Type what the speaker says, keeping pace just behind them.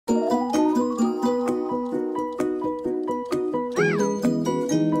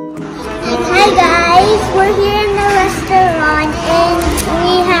we're here in the restaurant and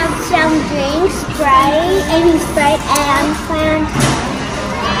we have some drinks, Sprite and Fanta.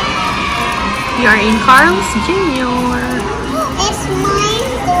 You're in Carl's Jr. It's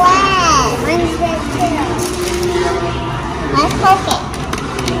mine red. Mine's red too. Let's poke it.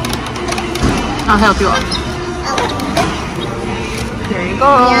 I'll help you out. There you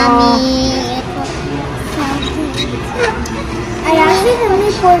go. Yummy. I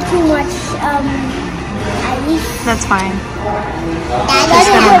accidentally poured too much ice. That's fine.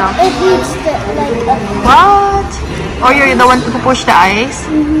 It needs to like What? Oh, you're the one to push the ice?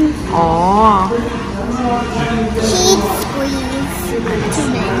 Oh. cheese squeeze. Too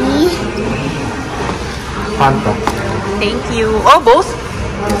many. Fanta. Thank you. Oh, both?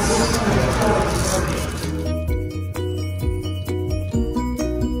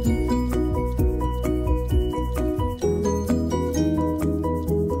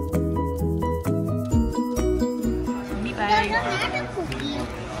 Another cookie.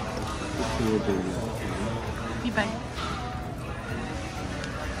 Bye-bye.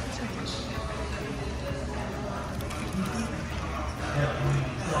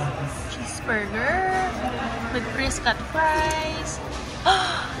 Cheeseburger with Griesbach fries.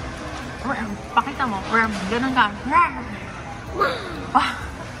 Pakita mo. Ganun ka.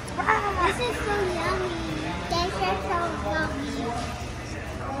 This is so yummy. These are so yummy.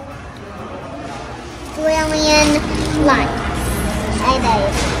 Brilliant lunch. I like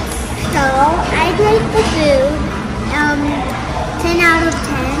it. So, I rate the food 10 out of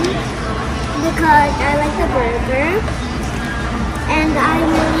 10 because I like the burger and I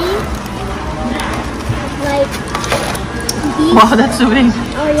really like beef. Wow, that's soothing.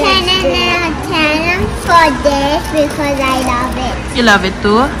 Oh, yeah, 10 out of 10 for this because I love it. You love it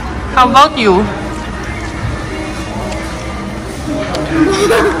too? How about you?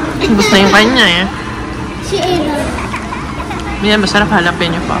 Gusto yung kanya eh. She ate it. Yan, masarap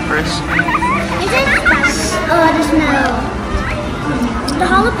jalapeno poppers. Is it spicy? Oh, the smell. The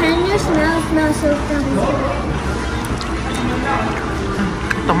jalapeno smells so funny.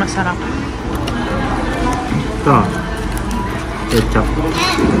 Ito masarap. Ito. Ketchup.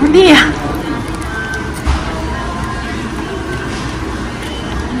 Hindi ah.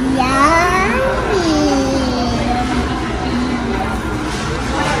 Yummy.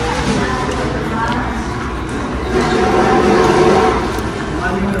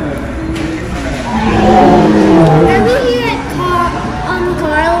 Are we here at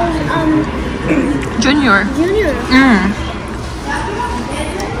Carl's Junior. Junior?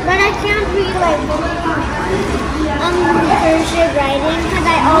 But I can't read like cursive writing because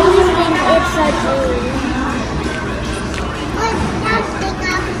I always think it's a G. What's that thing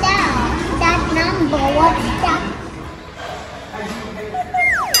up there? That number, what's that?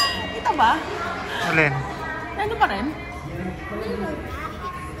 Ito ba? Alin? Ano pa rin?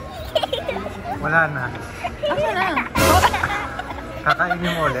 Wala na. Asa na?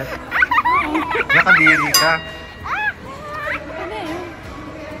 Kakainin mo ulit. Nakadiri ka. Ano eh?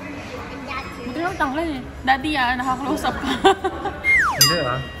 Buti lang tanggal eh. Daddy ah, naka-close up ka. Hindi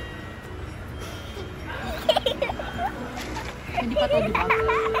ah. Hindi pa to, di ba?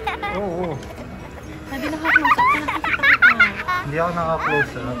 Oo. Daddy naka-close up ka, nakikita ko. Hindi ako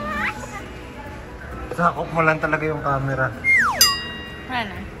naka-close up. Sakop mo lang talaga yung camera. Wala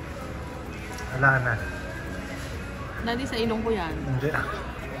na. Wala na. Daddy, sa ilong ko yan. Hindi.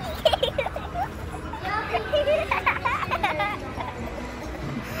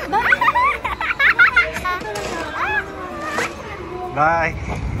 Bye.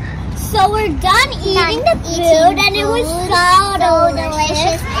 So we're done eating the food and it was so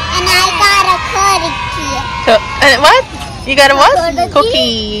delicious. And I got a cookie. So, what? You got a what? Cookie.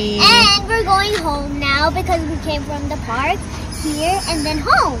 Cookie. And we're going home now because we came from the park here and then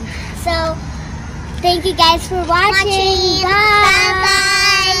home. So thank you guys for watching.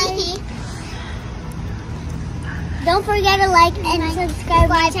 Bye. Don't forget to like and subscribe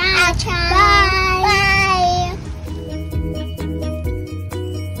my channel. Bye.